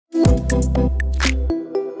Thank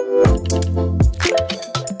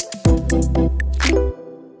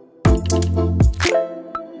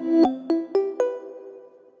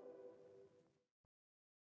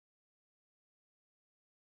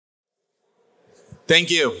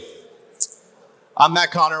you. I'm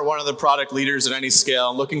Matt Connor, one of the product leaders at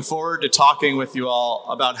AnyScale. I'm looking forward to talking with you all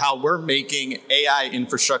about how we're making AI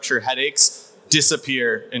infrastructure headaches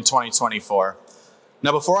disappear in 2024.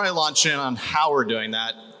 Now, before I launch in on how we're doing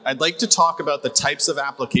that, I'd like to talk about the types of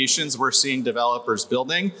applications we're seeing developers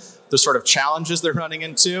building, the sort of challenges they're running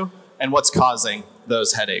into, and what's causing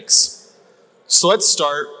those headaches. So let's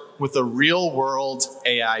start with a real-world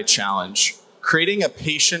AI challenge, creating a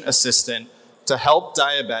patient assistant to help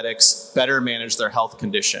diabetics better manage their health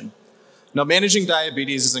condition. Now, managing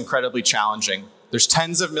diabetes is incredibly challenging. There's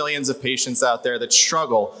tens of millions of patients out there that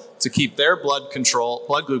struggle to keep their blood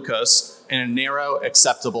glucose in a narrow,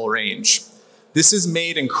 acceptable range. This is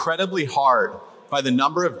made incredibly hard by the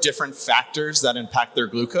number of different factors that impact their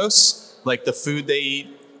glucose, like the food they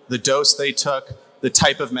eat, the dose they took, the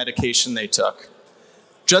type of medication they took.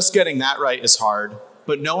 Just getting that right is hard,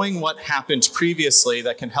 but knowing what happened previously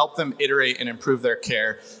that can help them iterate and improve their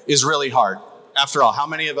care is really hard. After all, how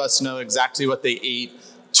many of us know exactly what they ate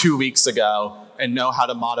 2 weeks ago and know how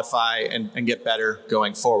to modify and get better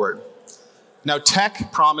going forward? Now,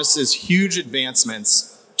 tech promises huge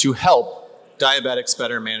advancements to help diabetics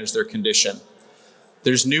better manage their condition.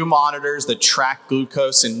 There's new monitors that track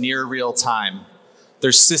glucose in near real time.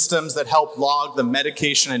 There's systems that help log the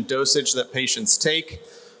medication and dosage that patients take.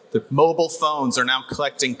 The mobile phones are now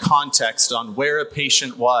collecting context on where a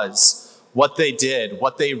patient was, what they did,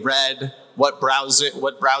 what they read, what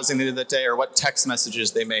browsing they did that day, or what text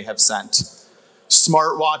messages they may have sent.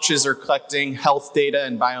 Smartwatches are collecting health data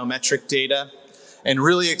and biometric data. And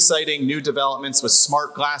really exciting new developments with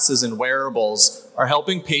smart glasses and wearables are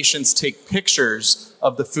helping patients take pictures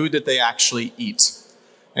of the food that they actually eat.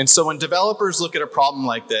 And so when developers look at a problem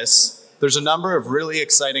like this, there's a number of really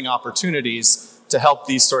exciting opportunities to help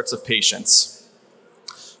these sorts of patients.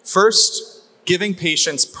 First, giving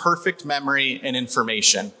patients perfect memory and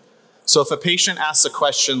information. So if a patient asks a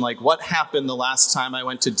question like, what happened the last time I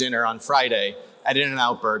went to dinner on Friday at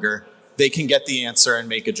In-N-Out Burger, they can get the answer and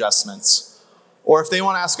make adjustments. Or if they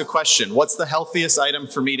want to ask a question, what's the healthiest item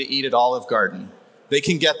for me to eat at Olive Garden? They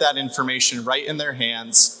can get that information right in their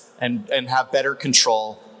hands and have better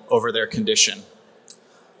control over their condition.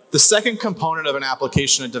 The second component of an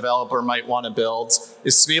application a developer might want to build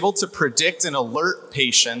is to be able to predict and alert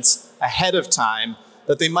patients ahead of time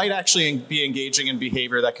that they might actually be engaging in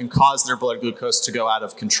behavior that can cause their blood glucose to go out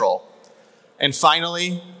of control. And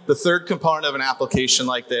finally, the third component of an application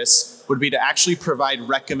like this would be to actually provide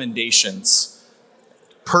recommendations,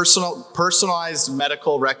 personalized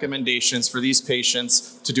medical recommendations for these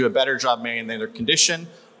patients to do a better job managing their condition,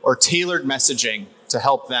 or tailored messaging to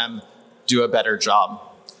help them do a better job.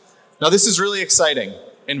 Now, this is really exciting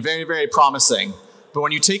and very, very promising. But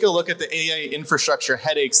when you take a look at the AI infrastructure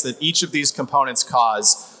headaches that each of these components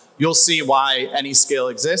cause, you'll see why AnyScale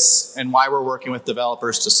exists and why we're working with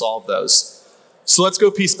developers to solve those. So let's go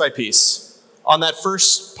piece by piece. On that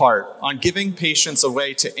first part, on giving patients a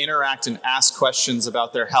way to interact and ask questions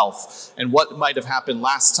about their health and what might have happened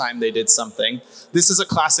last time they did something, this is a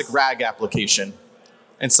classic RAG application.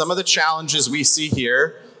 And some of the challenges we see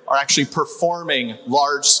here are actually performing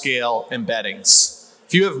large-scale embeddings.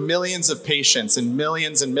 If you have millions of patients and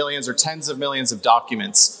millions or tens of millions of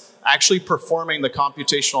documents, actually performing the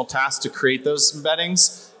computational task to create those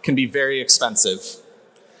embeddings can be very expensive.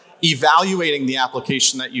 Evaluating the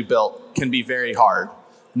application that you built can be very hard.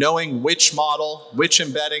 Knowing which model, which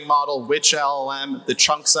embedding model, which LLM, the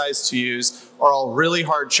chunk size to use are all really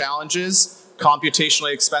hard challenges,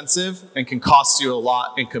 computationally expensive, and can cost you a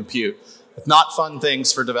lot in compute. Not fun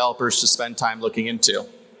things for developers to spend time looking into.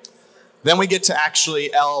 Then we get to actually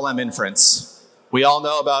LLM inference. We all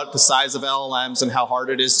know about the size of LLMs and how hard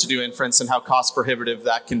it is to do inference and how cost prohibitive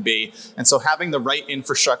that can be. And so having the right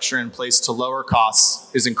infrastructure in place to lower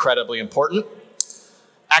costs is incredibly important.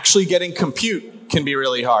 Actually getting compute can be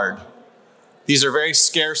really hard. These are very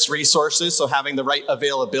scarce resources, so having the right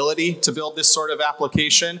availability to build this sort of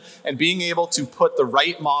application and being able to put the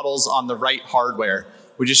right models on the right hardware.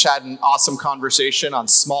 We just had an awesome conversation on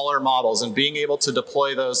smaller models, and being able to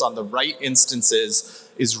deploy those on the right instances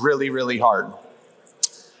is really, really hard.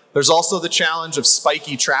 There's also the challenge of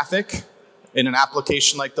spiky traffic. In an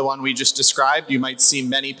application like the one we just described, you might see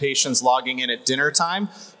many patients logging in at dinner time,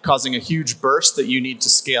 causing a huge burst that you need to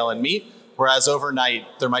scale and meet, whereas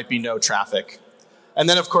overnight there might be no traffic. And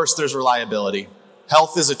then of course there's reliability.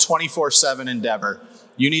 Health is a 24/7 endeavor.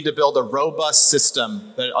 You need to build a robust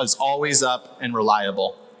system that is always up and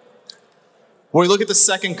reliable. When we look at the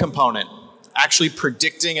second component, actually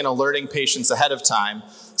predicting and alerting patients ahead of time,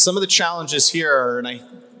 some of the challenges here are, and I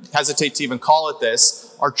hesitate to even call it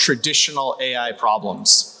this, are traditional AI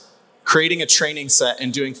problems. Creating a training set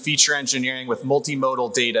and doing feature engineering with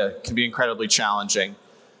multimodal data can be incredibly challenging.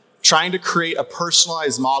 Trying to create a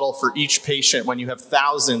personalized model for each patient when you have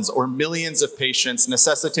thousands or millions of patients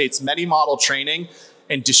necessitates many model training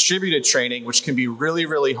and distributed training, which can be really,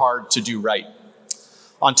 really hard to do right.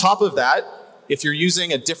 On top of that, if you're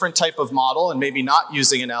using a different type of model and maybe not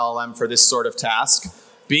using an LLM for this sort of task,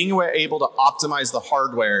 being able to optimize the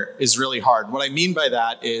hardware is really hard. What I mean by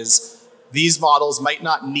that is these models might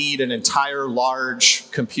not need an entire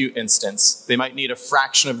large compute instance. They might need a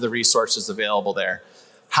fraction of the resources available there.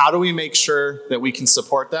 How do we make sure that we can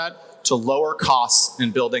support that to lower costs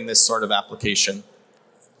in building this sort of application?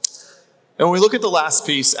 And when we look at the last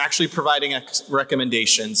piece, actually providing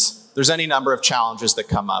recommendations, there's any number of challenges that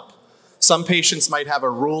come up. Some patients might have a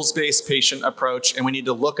rules-based patient approach, and we need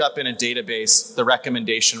to look up in a database the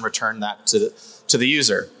recommendation, return that to the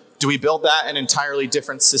user. Do we build that in an entirely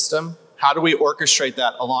different system? How do we orchestrate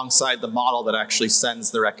that alongside the model that actually sends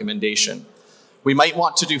the recommendation? We might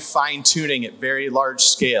want to do fine-tuning at very large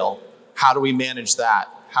scale. How do we manage that?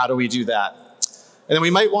 How do we do that? And then we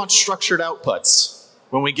might want structured outputs.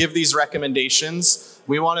 When we give these recommendations,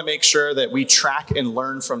 we want to make sure that we track and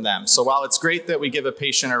learn from them. So while it's great that we give a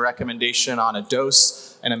patient a recommendation on a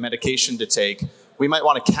dose and a medication to take, we might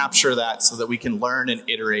want to capture that so that we can learn and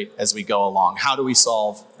iterate as we go along. How do we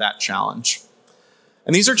solve that challenge?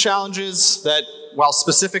 And these are challenges that, while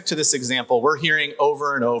specific to this example, we're hearing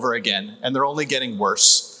over and over again, and they're only getting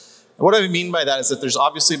worse. And what I mean by that is that there's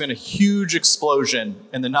obviously been a huge explosion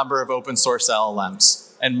in the number of open source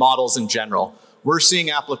LLMs and models in general. We're seeing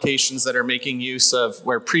applications that are making use of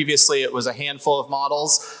where previously it was a handful of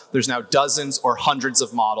models, there's now dozens or hundreds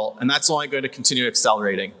of models, and that's only going to continue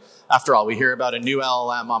accelerating. After all, we hear about a new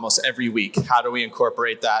LLM almost every week. How do we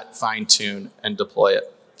incorporate that, fine-tune, and deploy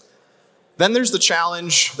it? Then there's the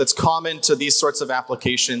challenge that's common to these sorts of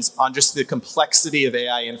applications on just the complexity of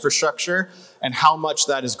AI infrastructure and how much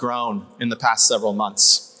that has grown in the past several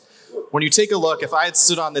months. When you take a look, if I had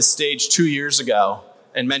stood on this stage 2 years ago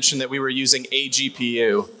and mentioned that we were using a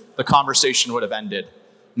GPU, the conversation would have ended.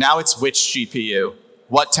 Now it's which GPU?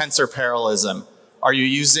 What tensor parallelism? Are you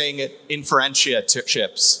using inferentia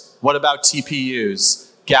chips? What about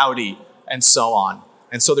TPUs, Gaudi, and so on?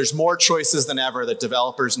 And so there's more choices than ever that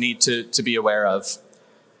developers need to be aware of.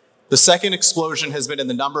 The second explosion has been in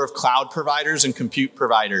the number of cloud providers and compute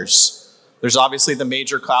providers. There's obviously the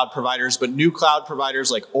major cloud providers, but new cloud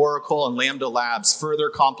providers like Oracle and Lambda Labs further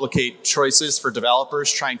complicate choices for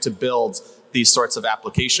developers trying to build these sorts of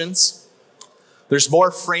applications. There's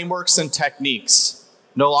more frameworks and techniques.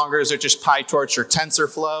 No longer is it just PyTorch or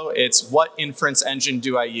TensorFlow, it's what inference engine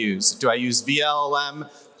do I use? Do I use VLLM,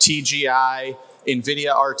 TGI,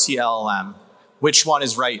 NVIDIA RTLM? Which one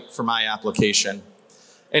is right for my application?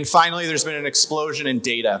 And finally, there's been an explosion in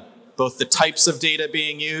data, both the types of data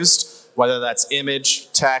being used, whether that's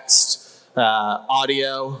image, text,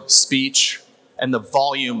 audio, speech, and the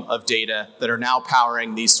volume of data that are now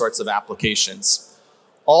powering these sorts of applications.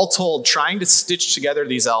 All told, trying to stitch together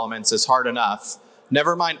these elements is hard enough,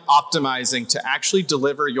 never mind optimizing to actually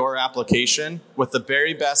deliver your application with the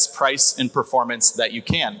very best price and performance that you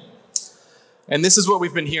can. And this is what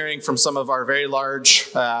we've been hearing from some of our very large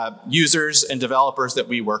users and developers that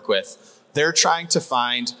we work with. They're trying to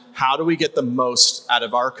find how do we get the most out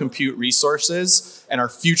of our compute resources and are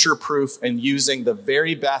future-proof and using the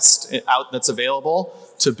very best that's available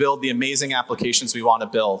to build the amazing applications we want to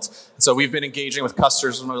build. So we've been engaging with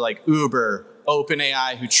customers like Uber,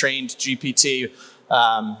 OpenAI, who trained GPT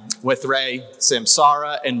with Ray,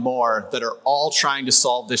 Samsara, and more that are all trying to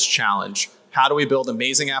solve this challenge. How do we build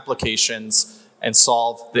amazing applications and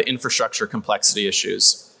solve the infrastructure complexity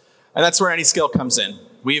issues? And that's where AnyScale comes in.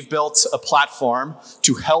 We've built a platform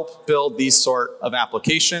to help build these sort of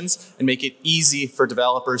applications and make it easy for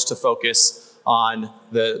developers to focus on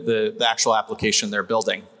the actual application they're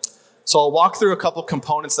building. So I'll walk through a couple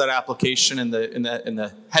components of that application and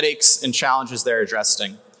the headaches and challenges they're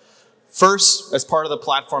addressing. First, as part of the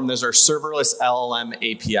platform, there's our serverless LLM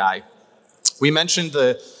API. We mentioned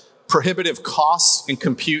the prohibitive costs and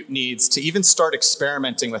compute needs to even start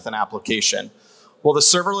experimenting with an application. Well, the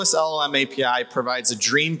serverless LLM API provides a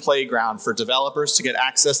dream playground for developers to get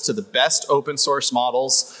access to the best open source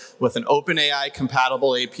models with an OpenAI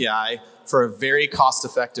compatible API for a very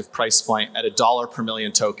cost-effective price point at $1 per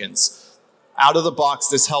million tokens. Out of the box,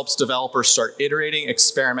 this helps developers start iterating,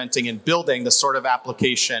 experimenting, and building the sort of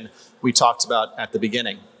application we talked about at the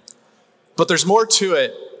beginning. But there's more to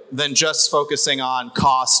it than just focusing on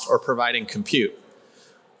cost or providing compute.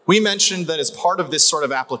 We mentioned that as part of this sort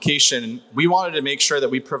of application, we wanted to make sure that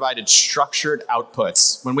we provided structured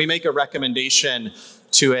outputs. When we make a recommendation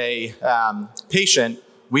to a patient,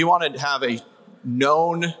 we wanted to have a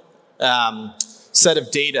known set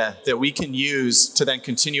of data that we can use to then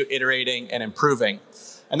continue iterating and improving.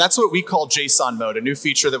 And that's what we call JSON mode, a new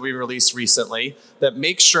feature that we released recently that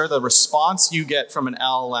makes sure the response you get from an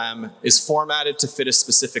LLM is formatted to fit a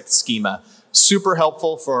specific schema. Super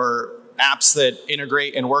helpful for apps that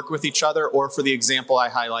integrate and work with each other, or for the example I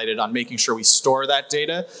highlighted on making sure we store that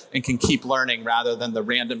data and can keep learning rather than the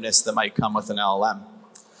randomness that might come with an LLM.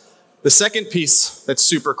 The second piece that's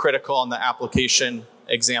super critical in the application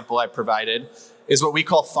example I provided is what we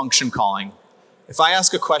call function calling. If I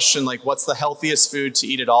ask a question like, what's the healthiest food to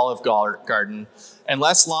eat at Olive Garden,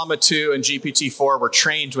 unless Llama 2 and GPT-4 were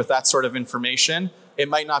trained with that sort of information, it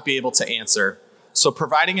might not be able to answer. So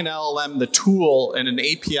providing an LLM the tool and an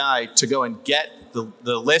API to go and get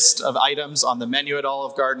the list of items on the menu at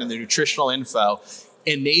Olive Garden and the nutritional info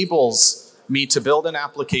enables me to build an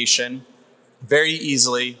application very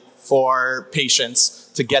easily for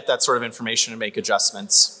patients to get that sort of information and make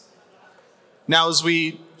adjustments. Now, as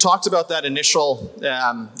we talked about that initial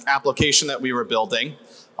application that we were building,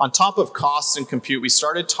 on top of costs and compute, we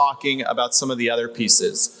started talking about some of the other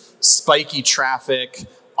pieces. Spiky traffic,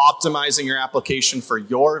 optimizing your application for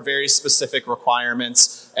your very specific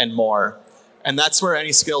requirements, and more. And that's where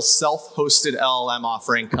AnyScale's self-hosted LLM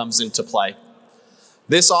offering comes into play.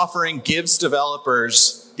 This offering gives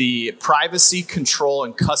developers the privacy, control,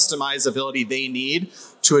 and customizability they need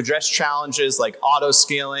to address challenges like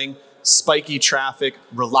auto-scaling, spiky traffic,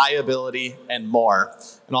 reliability, and more.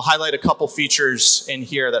 And I'll highlight a couple features in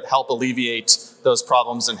here that help alleviate those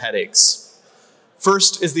problems and headaches.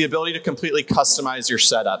 First is the ability to completely customize your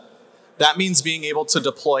setup. That means being able to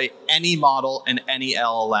deploy any model and any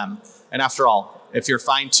LLM. And after all, if you're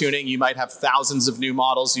fine-tuning, you might have thousands of new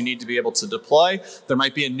models you need to be able to deploy. There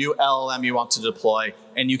might be a new LLM you want to deploy,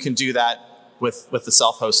 and you can do that with the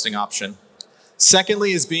self-hosting option.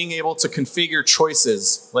 Secondly is being able to configure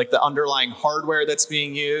choices like the underlying hardware that's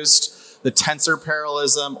being used, the tensor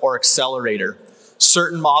parallelism, or accelerator.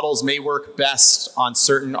 Certain models may work best on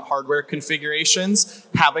certain hardware configurations.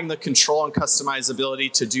 Having the control and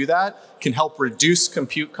customizability to do that can help reduce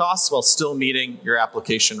compute costs while still meeting your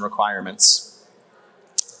application requirements.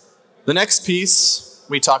 The next piece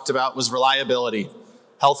we talked about was reliability.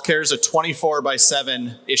 Healthcare is a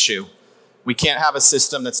 24/7 issue. We can't have a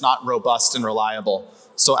system that's not robust and reliable.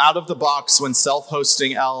 So out of the box, when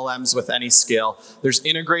self-hosting LLMs with AnyScale, there's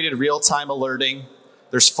integrated real-time alerting,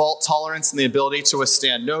 there's fault tolerance and the ability to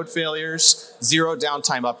withstand node failures, zero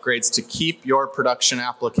downtime upgrades to keep your production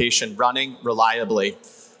application running reliably.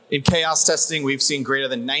 In chaos testing, we've seen greater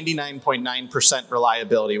than 99.9%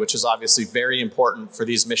 reliability, which is obviously very important for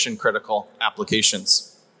these mission-critical applications.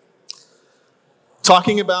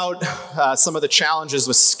 Talking about some of the challenges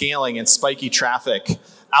with scaling and spiky traffic.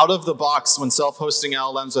 Out of the box, when self-hosting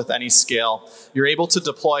LLMs with AnyScale, you're able to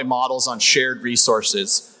deploy models on shared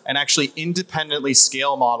resources and actually independently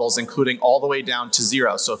scale models, including all the way down to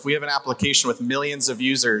zero. So if we have an application with millions of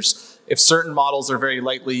users, if certain models are very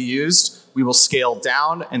lightly used, we will scale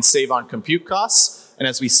down and save on compute costs. And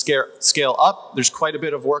as we scale up, there's quite a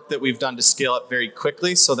bit of work that we've done to scale up very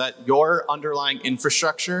quickly so that your underlying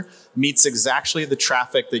infrastructure meets exactly the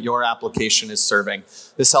traffic that your application is serving.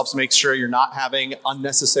 This helps make sure you're not having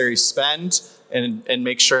unnecessary spend and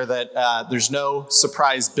make sure that there's no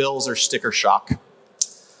surprise bills or sticker shock.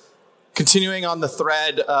 Continuing on the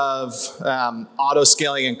thread of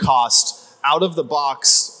auto-scaling and cost, out of the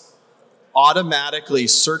box, automatically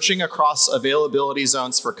searching across availability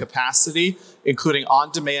zones for capacity, including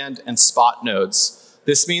on-demand and spot nodes.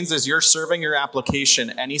 This means as you're serving your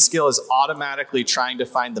application, AnyScale is automatically trying to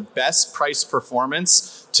find the best price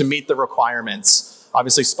performance to meet the requirements.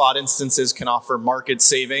 Obviously, spot instances can offer market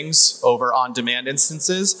savings over on-demand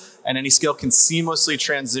instances, and AnyScale can seamlessly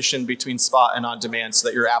transition between spot and on-demand so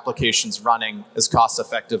that your application's running as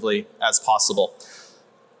cost-effectively as possible.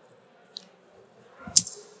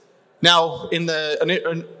 Now, in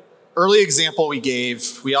an early example we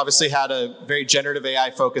gave, we obviously had a very generative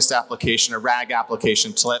AI-focused application, a RAG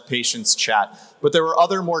application, to let patients chat. But there were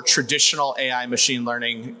other more traditional AI machine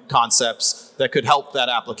learning concepts that could help that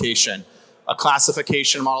application. a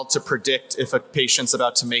classification model to predict if a patient's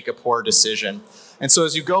about to make a poor decision. And so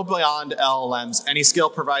as you go beyond LLMs,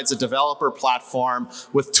 AnyScale provides a developer platform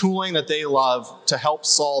with tooling that they love to help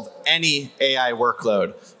solve any AI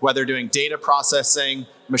workload, whether doing data processing,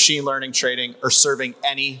 machine learning trading, or serving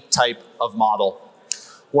any type of model.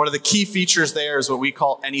 One of the key features there is what we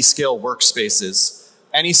call AnyScale workspaces.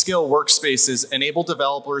 AnyScale workspaces enable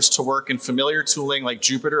developers to work in familiar tooling like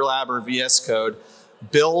Jupyter Lab or VS Code,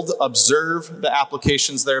 build, observe the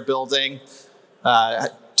applications they're building,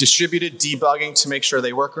 distributed debugging to make sure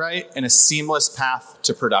they work right, and a seamless path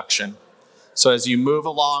to production. So as you move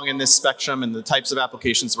along in this spectrum and the types of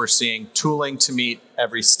applications we're seeing, tooling to meet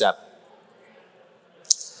every step.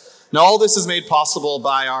 Now all this is made possible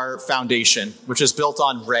by our foundation, which is built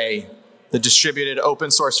on Ray, the distributed open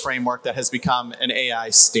source framework that has become an AI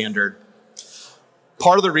standard.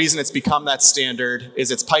 Part of the reason it's become that standard is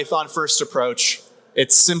its Python first approach,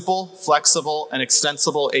 its simple, flexible, and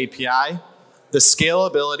extensible API, the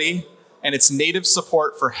scalability, and its native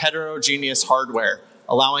support for heterogeneous hardware,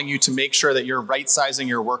 allowing you to make sure that you're right-sizing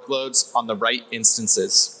your workloads on the right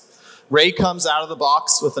instances. Ray comes out of the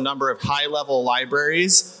box with a number of high-level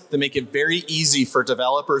libraries that make it very easy for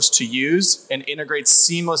developers to use and integrate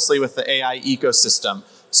seamlessly with the AI ecosystem.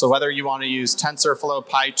 So whether you want to use TensorFlow,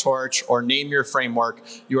 PyTorch, or name your framework,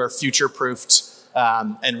 you are future-proofed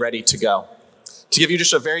and ready to go. To give you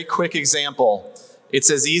just a very quick example, it's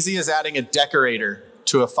as easy as adding a decorator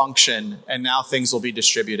to a function, and now things will be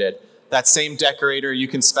distributed. That same decorator, you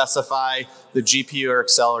can specify the GPU or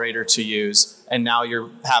accelerator to use, and now you're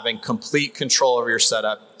having complete control over your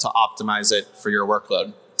setup to optimize it for your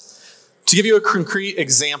workload. To give you a concrete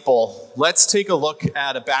example, let's take a look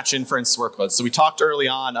at a batch inference workload. So we talked early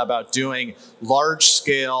on about doing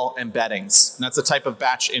large-scale embeddings, and that's a type of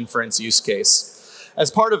batch inference use case.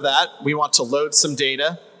 As part of that, we want to load some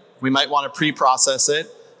data. We might want to pre-process it,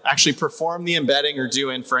 actually perform the embedding or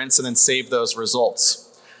do inference, and then save those results.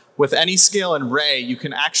 With AnyScale and Ray, you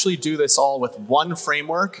can actually do this all with one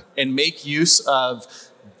framework and make use of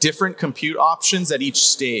different compute options at each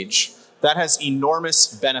stage. That has enormous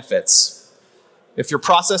benefits. If you're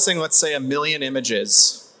processing, let's say, 1 million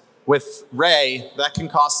images, with Ray, that can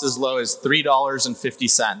cost as low as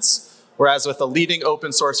 $3.50. Whereas with a leading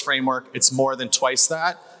open source framework, it's more than twice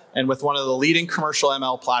that. And with one of the leading commercial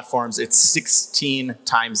ML platforms, it's 16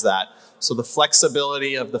 times that. So the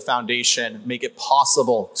flexibility of the foundation make it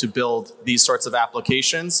possible to build these sorts of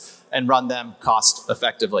applications and run them cost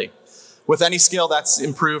effectively. With AnyScale, that's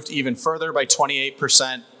improved even further by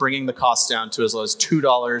 28%, bringing the cost down to as low as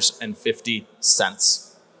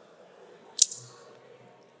 $2.50.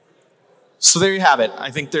 So there you have it.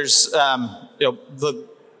 I think there's, the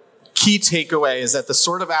key takeaway is that the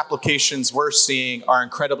sort of applications we're seeing are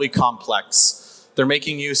incredibly complex. They're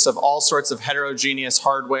making use of all sorts of heterogeneous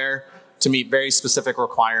hardware to meet very specific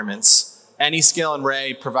requirements. AnyScale and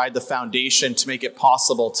Ray provide the foundation to make it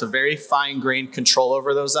possible to very fine-grained control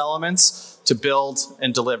over those elements to build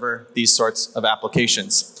and deliver these sorts of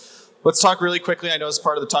applications. Let's talk really quickly. I know as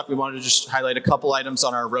part of the talk, we wanted to just highlight a couple items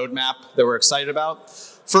on our roadmap that we're excited about.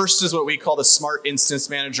 First is what we call the Smart Instance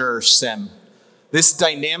Manager, or SIM. This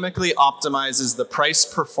dynamically optimizes the price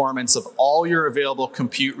performance of all your available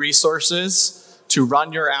compute resources to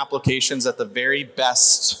run your applications at the very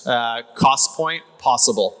best cost point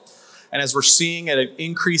possible. And as we're seeing an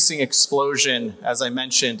increasing explosion, as I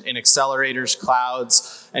mentioned, in accelerators,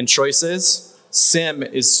 clouds, and choices, SIM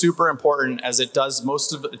is super important as it does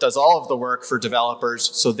all of the work for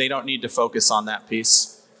developers, so they don't need to focus on that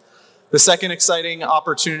piece. The second exciting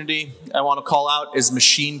opportunity I want to call out is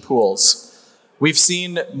machine pools. We've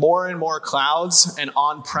seen more and more clouds and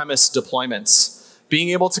on-premise deployments. Being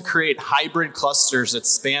able to create hybrid clusters that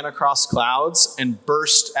span across clouds and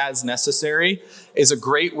burst as necessary is a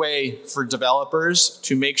great way for developers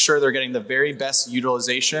to make sure they're getting the very best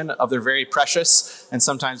utilization of their very precious and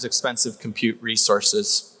sometimes expensive compute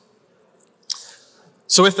resources.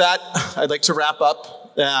 So with that, I'd like to wrap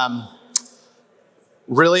up.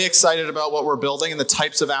 Really excited about what we're building and the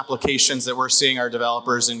types of applications that we're seeing our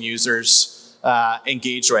developers and users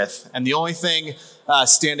engage with. And the only thing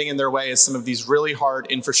standing in their way is some of these really hard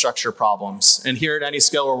infrastructure problems. And here at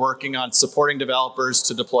AnyScale, we're working on supporting developers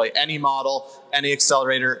to deploy any model, any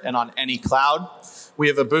accelerator, and on any cloud. We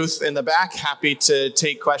have a booth in the back, happy to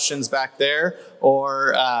take questions back there,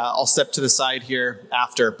 or I'll step to the side here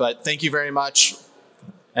after. But thank you very much,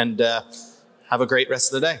 and have a great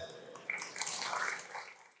rest of the day.